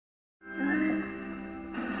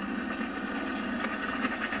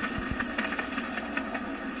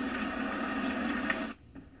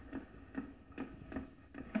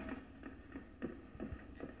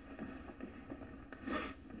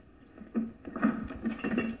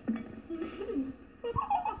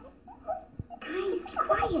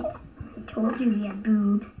told you he had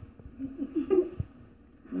boobs.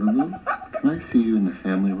 Lulu, can I see you in the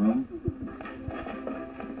family room?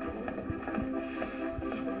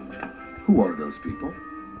 Who are those people?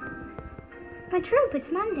 My troop,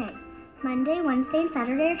 it's Monday. Monday, Wednesday, and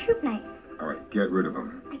Saturday are troop nights. All right, get rid of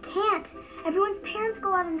them. I can't. Everyone's parents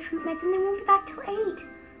go out on troop nights and they won't be back till 8.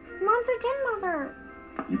 Mom's our den mother.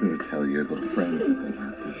 You better tell your little friends that they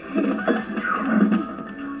have to.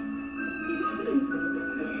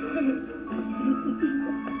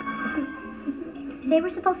 Today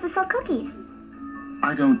we're supposed to sell cookies.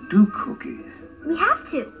 I don't do cookies. We have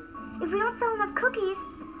to. If we don't sell enough cookies,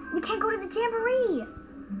 we can't go to the jamboree.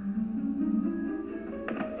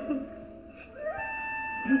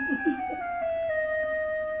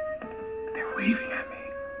 They're waving at me.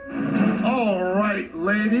 All right,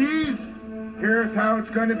 ladies. Here's how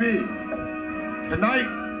it's going to be. Tonight,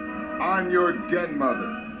 I'm your den mother.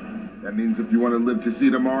 That means if you want to live to see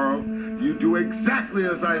tomorrow, you do exactly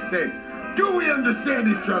as I say. Do we understand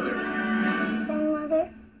each other? Den mother,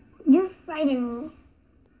 you frighten me.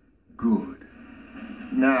 Good.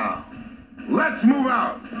 Now, let's move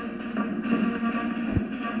out.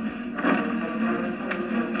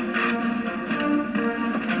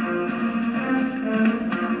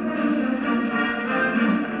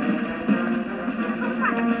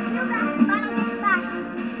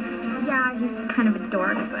 Yeah, he's kind of a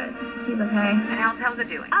dork, but he's okay. And how's Helga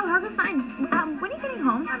doing? Oh, Helga's fine. When are you getting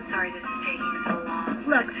home? I'm sorry this is taking so long.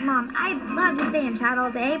 Look, Mom, I'd love to stay and chat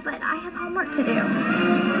all day, but I have homework to do.